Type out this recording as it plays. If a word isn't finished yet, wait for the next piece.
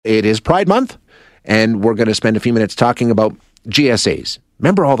It is Pride Month, and we're going to spend a few minutes talking about GSAs.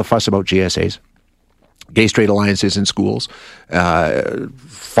 Remember all the fuss about GSAs? Gay Straight Alliances in schools,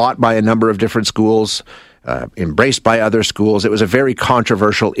 fought by a number of different schools, embraced by other schools. It was a very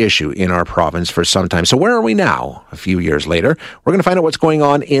controversial issue in our province for some time. So where are we now, a few years later? We're going to find out what's going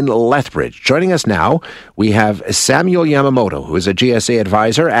on in Lethbridge. Joining us now, we have Samuel Yamamoto, who is a GSA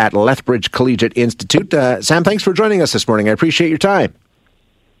advisor at Lethbridge Collegiate Institute. Sam, thanks for joining us this morning. I appreciate your time.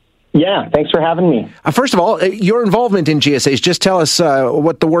 Yeah, thanks for having me. First of all, your involvement in GSAs, just tell us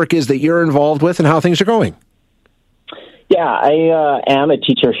what the work is that you're involved with and how things are going. Yeah, I am a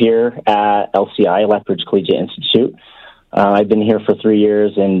teacher here at LCI, Lethbridge Collegiate Institute. I've been here for 3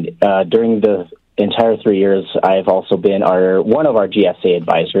 years, and during the entire 3 years, I've also been one of our GSA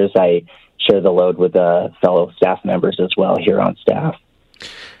advisors. I share the load with fellow staff members as well here on staff.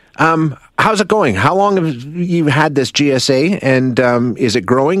 How's it going? How long have you had this GSA, and is it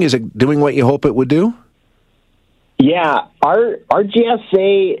growing? Is it doing what you hope it would do? Yeah, our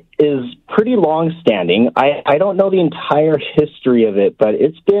GSA is pretty long-standing. I don't know the entire history of it, but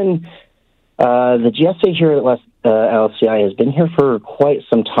it's been the GSA here at LCI has been here for quite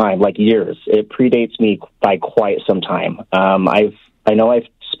some time, like years. It predates me by quite some time. I know I've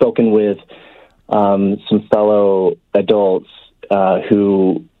spoken with some fellow adults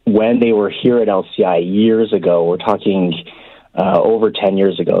who, when they were here at LCI years ago, we're talking over 10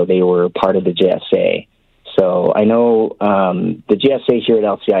 years ago, they were part of the GSA. So I know the GSA here at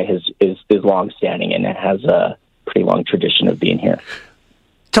LCI is long-standing, and it has a pretty long tradition of being here.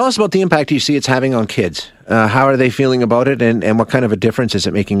 Tell us about the impact you see it's having on kids. How are they feeling about it, and what kind of a difference is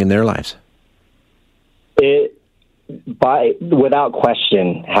it making in their lives? It, without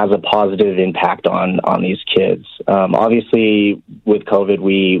question, has a positive impact on these kids. Obviously, with COVID,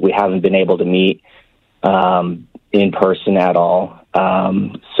 we haven't been able to meet in person at all.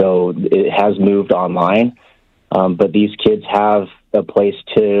 So it has moved online. But these kids have a place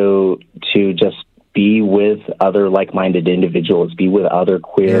to just be with other like-minded individuals, be with other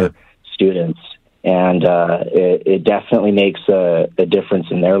queer students. And it definitely makes a difference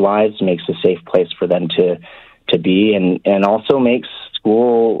in their lives, makes a safe place for them to be, and also makes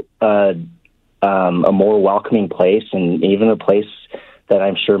school a more welcoming place, and even a place that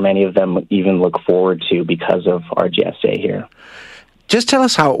I'm sure many of them even look forward to because of our GSA here. Just tell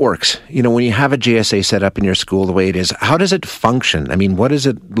us how it works. You know, when you have a GSA set up in your school the way it is, how does it function? I mean, what is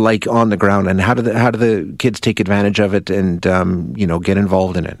it like on the ground, and how do the kids take advantage of it and get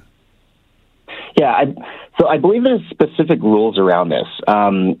involved in it? Yeah, so I believe there's specific rules around this.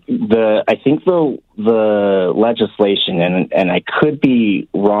 I think the legislation, and I could be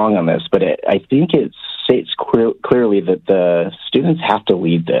wrong on this, but I think it states clearly that the students have to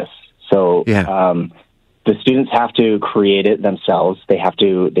lead this. So the students have to create it themselves. They have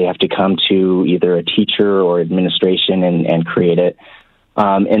to come to either a teacher or administration and create it.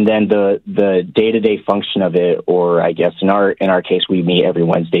 And then the day-to-day function of it, or I guess in our case, we meet every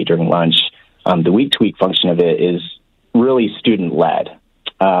Wednesday during lunch. The week-to-week function of it is really student-led.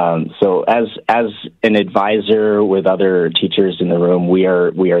 So as an advisor with other teachers in the room, we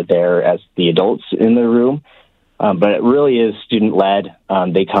are there as the adults in the room. But it really is student-led.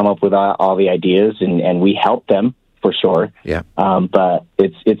 They come up with all the ideas, and we help them for sure. Yeah. But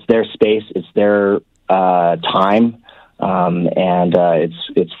it's their space, it's their time, and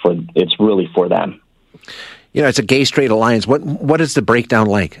it's really for them. You know, it's a Gay Straight Alliance. What is the breakdown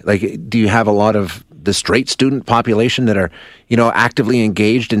like? Like, do you have a lot of the straight student population that are, actively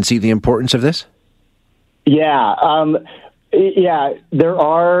engaged and see the importance of this? Yeah. Yeah, there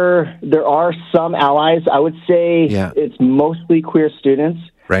are some allies. I would say it's mostly queer students.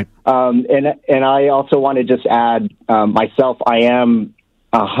 Right. And I also want to just add, myself, I am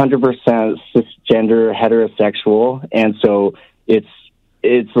 100% cisgender heterosexual, and so it's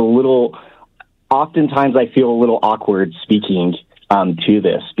a little. Oftentimes, I feel a little awkward speaking to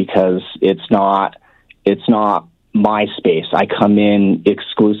this because it's not my space. I come in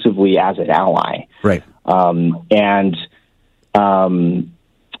exclusively as an ally. Right.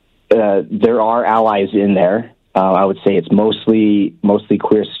 There are allies in there. I would say it's mostly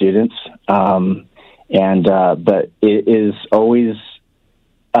queer students, but it is always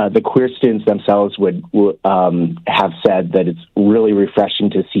the queer students themselves would have said that it's really refreshing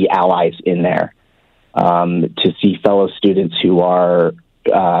to see allies in there, to see fellow students who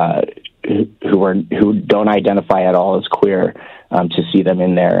don't identify at all as queer, to see them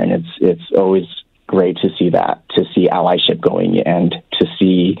in there, and it's always great to see that, to see allyship going, and to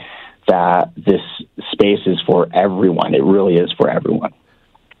see that this space is for everyone. It really is for everyone.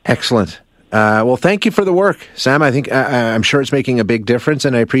 Excellent. Well, thank you for the work, Sam. I think I'm sure it's making a big difference,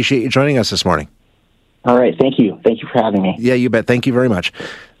 and I appreciate you joining us this morning. All right. Thank you. Thank you for having me. Yeah, you bet. Thank you very much.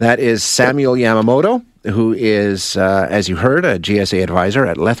 That is Samuel Yamamoto, who is, as you heard, a GSA advisor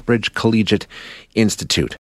at Lethbridge Collegiate Institute.